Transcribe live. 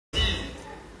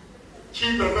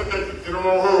chief executive in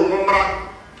Mumra,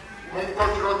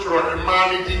 Munkochro, and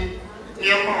managing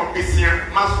near Mopisia,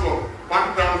 Maslow,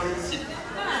 1,000 cities.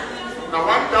 Now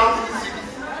 1,000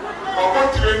 cities, or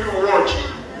what you watching,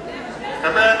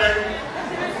 a man and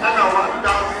a 1,000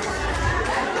 cities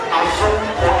are so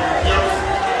important.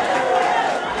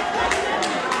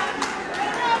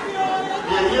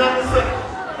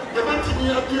 The Betty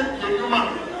appeared to you,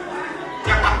 man.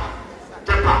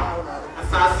 Tepa,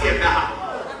 assassin,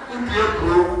 India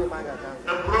grew, a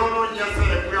brown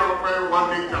yesterday,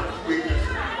 1 acre, 2 acres.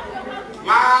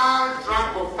 Large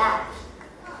tract of farms,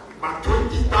 but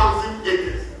 20,000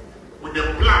 acres with the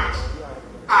plant.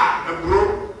 A bro,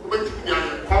 wait to be a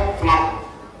corn flour,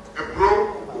 a bro,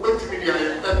 wait to be a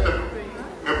ethanol,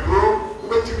 a bro,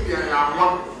 wait to be a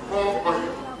one corn oil,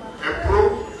 a bro,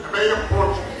 a mayor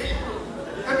porch.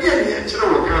 And yet, you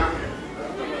know,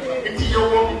 it's your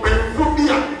one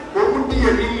phobia, what would be a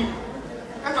ring?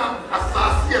 And a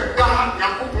assassin,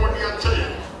 Yakuponia chair,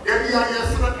 every year,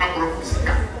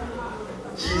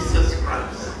 Jesus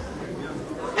Christ.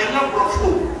 A number of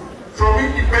food from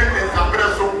independence and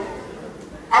Brazil.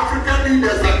 African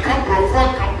leaders are come from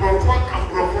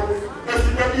as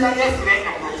the BIS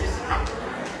and Professor.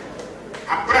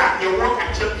 Abra, you walk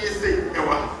and check you say,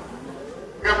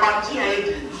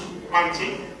 Manchi,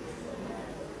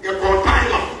 you call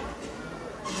Thailand.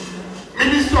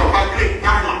 Minister of Agri,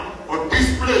 Thailand, or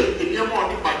display in your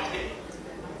money battery.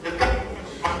 The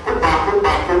Bako,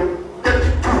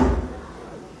 32.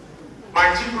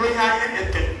 Manchi, bring out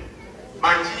anything.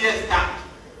 Manchi, start.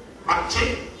 Manchi,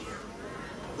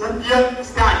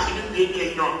 start in a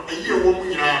year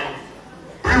woman.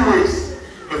 Breweries,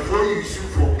 before you sue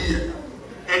for beer,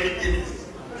 anything.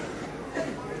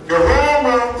 The whole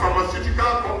world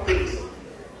pharmaceutical companies,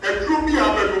 a group be a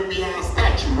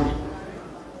statue.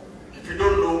 If you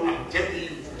don't know, I'm telling you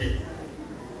today.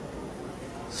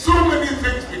 So many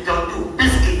things we can do.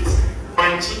 Biscuits,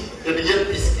 banchi, and the yet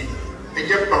biscuit, and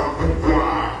yet bamboo,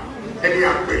 and the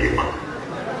akberima.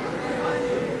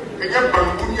 And yet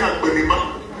bamboo, akberima,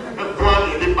 and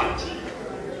boil the banchi.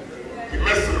 The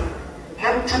messer,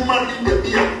 not too many the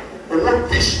beer, or one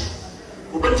fish.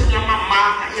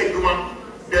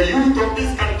 The youth of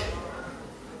this country.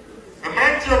 A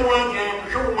man to one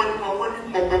show one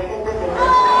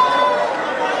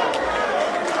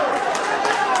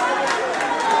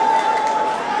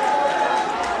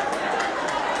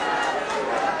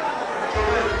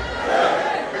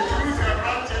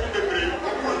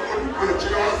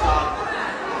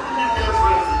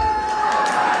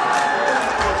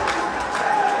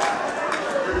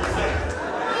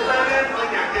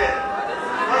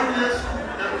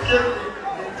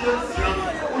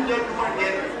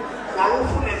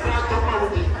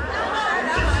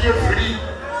free.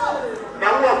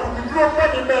 Now, what you draw for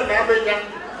the men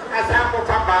as I go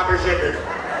for Barbara Shepherd.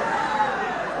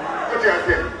 What do you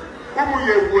say? Who will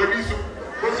you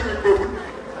what's in the book?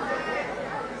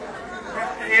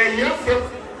 Yes,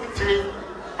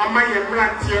 I'm my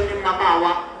black in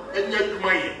Mabawa and yet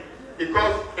my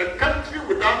because a country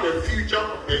without the future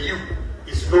of the youth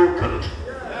is no country.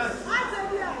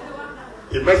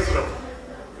 The Muslim,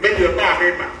 maybe a bar,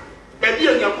 maybe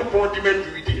a young couple demand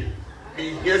to be.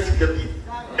 Yes, and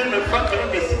the fact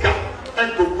that Messica and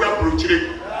go grab Bruchiri.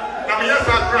 Now, yes, I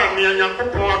grant me and young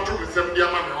couple are to some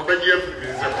diamond over here.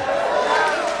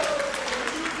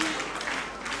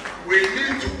 We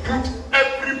need to put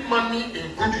every money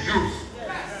in good use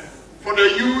for the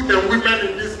youth and women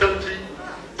in this country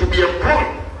to be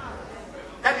employed.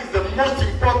 That is the most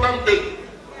important thing.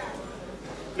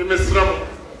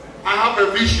 I have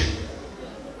a vision,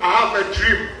 I have a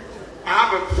dream, I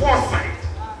have a foresight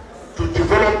to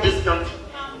develop this country.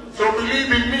 So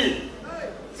believe in me.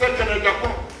 Second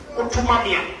Agyapong,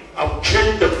 Otumamia, I'll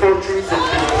change the fortunes of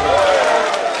people.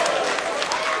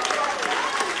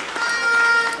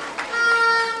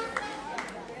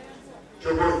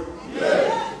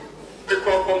 They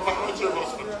call Confirmation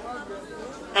Hospital.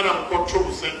 And I'm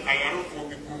control saying I am for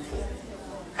the good for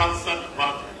cancer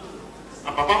department.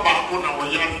 And Baba Ona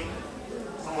Wayani,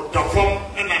 or the form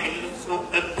and I so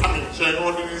a panic chair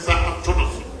or the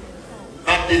afternoon.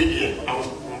 That day, I was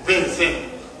convinced that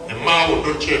the man would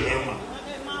not change him.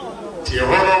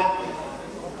 Tiarono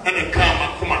and a karma,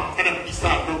 come on, and a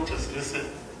bizarre doctors listen.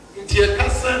 Tia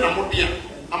Cassa and Amodia,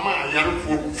 Ama Yaru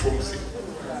from C.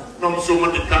 No so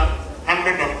much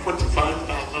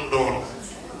 $145,000.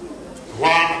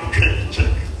 One credit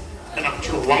check, and up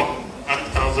to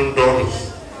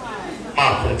 $100,000.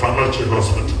 Mark from Financial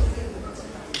Hospital.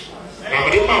 Now,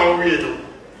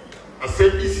 I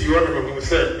said, this is what I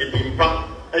said, it impact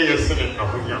a yes and a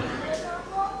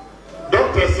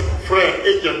doctor said, friend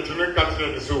agent to the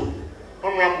country and so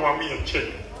on one me a check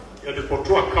at the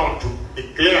photo account to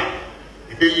declare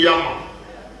the yama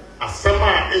as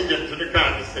summer agent to the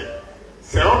country say,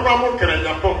 say on one can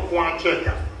Agyapong one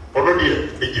checker already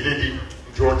a giddy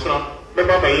Georgia,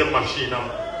 remember by your machine.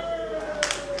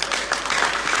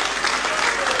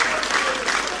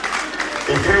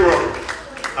 If you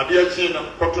were a dear chin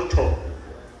of cotton toe,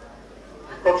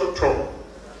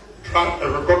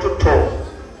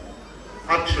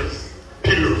 mattress,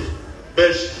 pillows,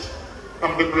 bedsheets,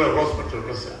 and the blood hospital.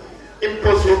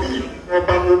 Impossible, or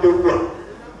Bawumia,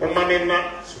 or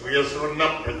Manena, so we are so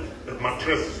numbered, the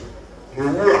mattress,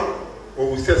 Murua,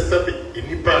 or we says something in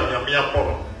Nipan,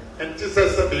 Agyapong, and this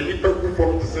is a baby who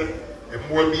formed to say, and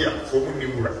Bawumia, or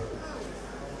Munimura.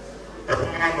 A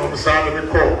man on the side of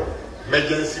the call,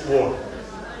 emergency ward.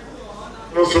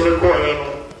 No, so the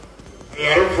call, they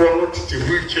are for to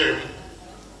wheelchair.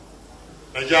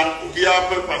 Naja, we are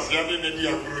for Pasiani and the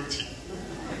Agruti.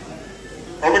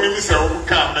 How many miss our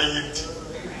car may eat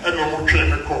and no more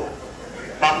train a call?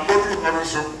 But what you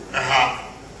also a half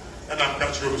and I'm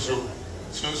not sure so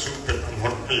soon and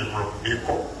what pay from me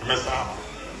call Messa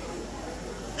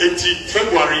 18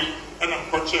 February and I'm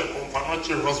coaching from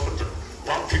Financial Hospital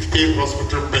 115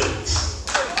 hospital beds.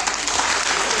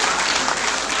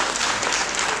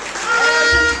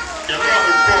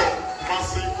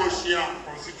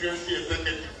 Constituency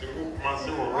executive the book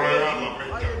massive or royal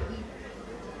lament.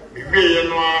 We may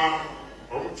know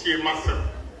OT massive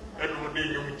and would be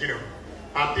you give.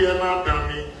 Adiana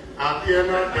Dami,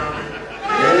 Adiana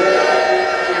Dami.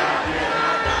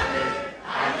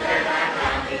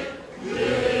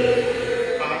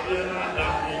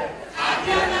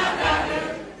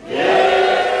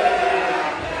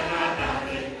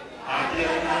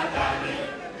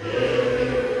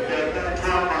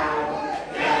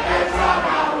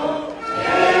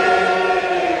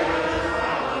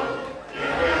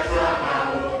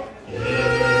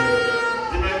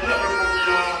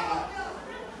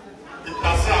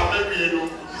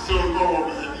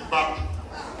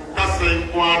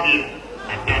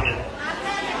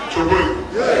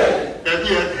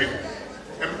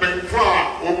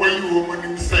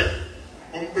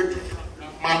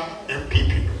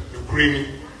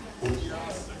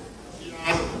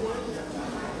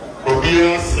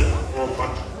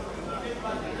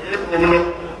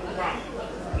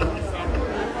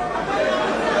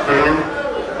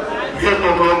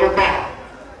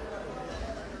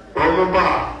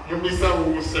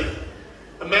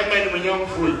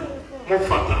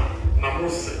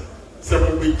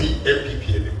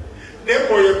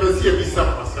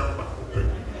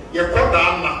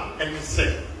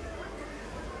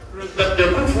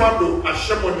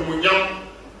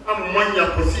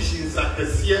 Positions at the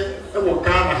sea, and what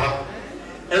can happen?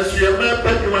 And so you may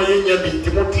pay my young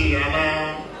Timothy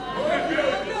and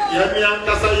Yamian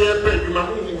Casaya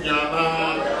Pedumana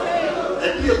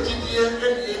and dear GDN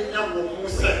and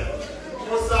Musa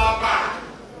Musa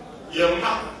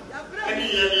Yama and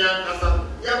Yamian Casa,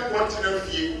 young watching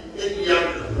of you in young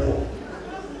war.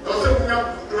 Also, we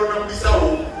have grown up this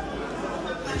hour.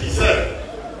 It is said,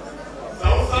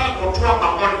 South or Trump.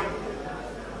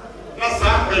 That's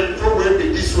how I go away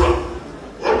with this one.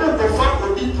 What will go far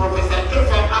with Professor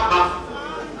Kefa